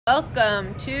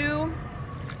Welcome to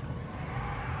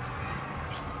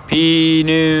P-Newz.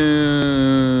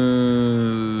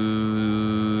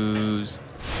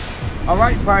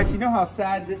 Alright, Parts, you know how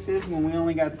sad this is when we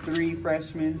only got 3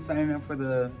 freshmen signing up for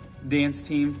the dance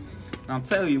team? And I'll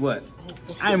tell you what,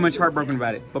 I am much heartbroken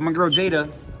about it. But my girl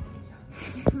Jada,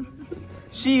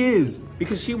 she is,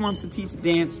 because she wants to teach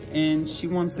dance and she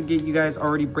wants to get you guys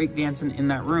already breakdancing in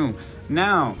that room.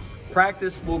 Now,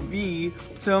 practice will be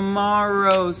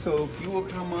tomorrow, so if you will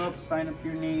come up, sign up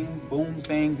your name, boom,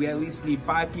 bang. We at least need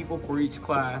 5 people for each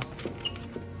class.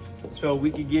 So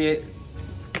we could get,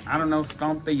 I don't know,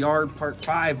 Stomp the Yard Part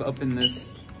 5 up in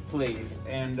this place.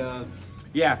 And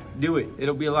yeah, do it.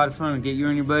 It'll be a lot of fun. Get you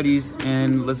and your buddies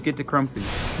and let's get to crumping.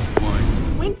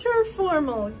 Winter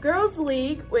Formal Girls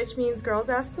League, which means girls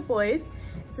ask the boys.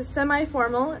 It's a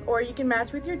semi-formal, or you can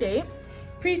match with your date.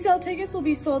 Pre-sale tickets will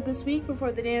be sold this week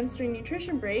before the dance during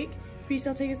nutrition break.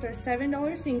 Pre-sale tickets are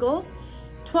 $7 singles,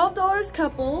 $12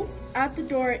 couples, at the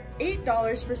door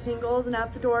 $8 for singles, and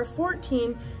at the door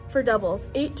 $14 for doubles,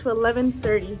 8 to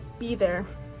 11:30. Be there.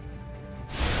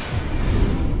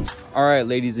 All right,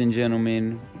 ladies and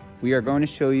gentlemen, we are going to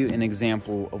show you an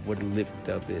example of what a lip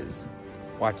dub is.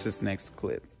 Watch this next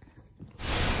clip.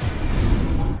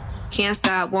 Can't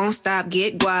stop, won't stop,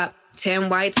 get guap. 10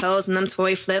 white toes and them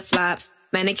toy flip-flops.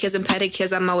 Manicures and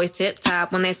pedicures, I'm always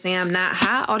tip-top. When they say I'm not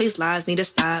hot, all these lies need to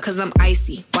stop. Cause I'm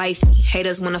icy, wifey,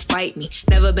 haters wanna fight me.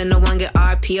 Never been the one get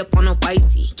RP up on a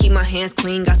whitey. Keep my hands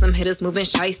clean, got some hitters moving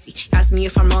shicey. Ask me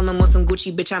if I'm rolling with some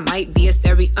Gucci, bitch, I might be. It's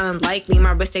very unlikely,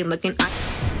 my wrist ain't looking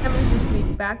Mrs.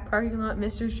 Sweet, back parking lot,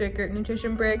 Mr. Stricker,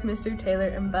 nutrition break, Mr. Taylor,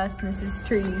 and bus, Mrs.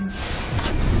 Trees.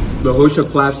 The Hosha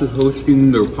class is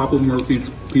hosting their Papa Murphy's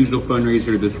Pizza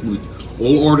fundraiser this week.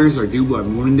 All orders are due by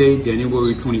Monday,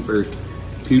 January 21st.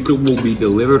 Pizza will be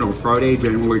delivered on Friday,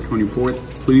 January 24th.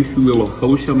 Please be a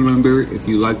Hosha member if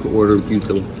you like to order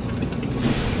pizza.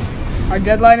 Our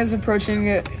deadline is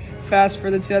approaching fast for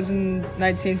the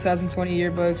 2019-2020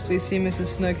 yearbooks. Please see Mrs.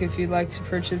 Snook if you'd like to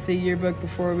purchase a yearbook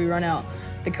before we run out.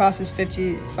 The cost is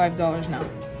 $55 now.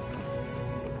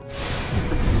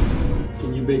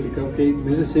 Can you bake a cupcake?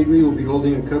 Mrs. Higley will be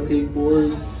holding a cupcake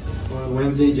wars on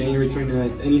Wednesday, January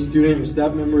 29th. Any student or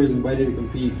staff member is invited to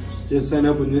compete. Just sign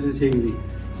up with Mrs. Higley.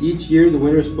 Each year, the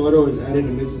winner's photo is added to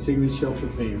Mrs. Higley's Shelf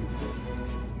of Fame.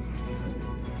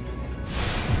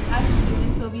 As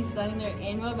students will be selling their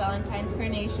annual Valentine's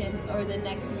carnations over the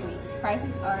next few weeks.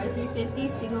 Prices are $3.50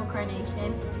 single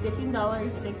carnation,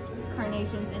 $15 6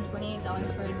 carnations, and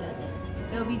 $28 for a dozen.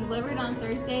 They will be delivered on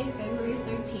Thursday, February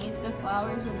 13th. The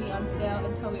flowers will be on sale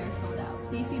until we are sold out.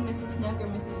 Please see Mrs. Snook or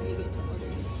Mrs. Regan to order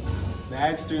this. The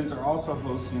Ag students are also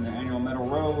hosting the annual Metal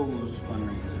Rose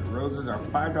fundraiser. Roses are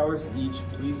 $5 each.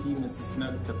 Please see Mrs.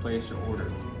 Snook to place your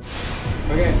order.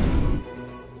 Okay.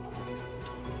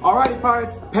 All right,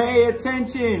 Pirates, pay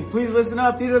attention. Please listen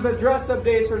up. These are the dress-up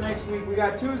days for next week. We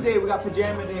got Tuesday, we got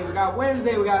pajama day. We got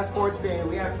Wednesday, we got sports day.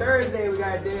 We got Thursday, we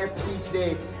got a day after each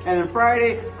day. And then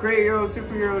Friday, create your own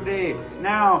superhero day.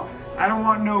 Now, I don't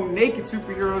want no naked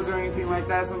superheroes or anything like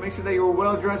that, so make sure that you're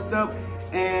well dressed up.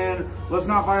 And let's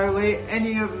not violate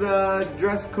any of the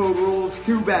dress code rules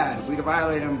too bad. We can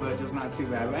violate them, but just not too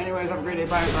bad. But anyways, have a great day.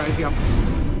 Bye, everybody. See y'all.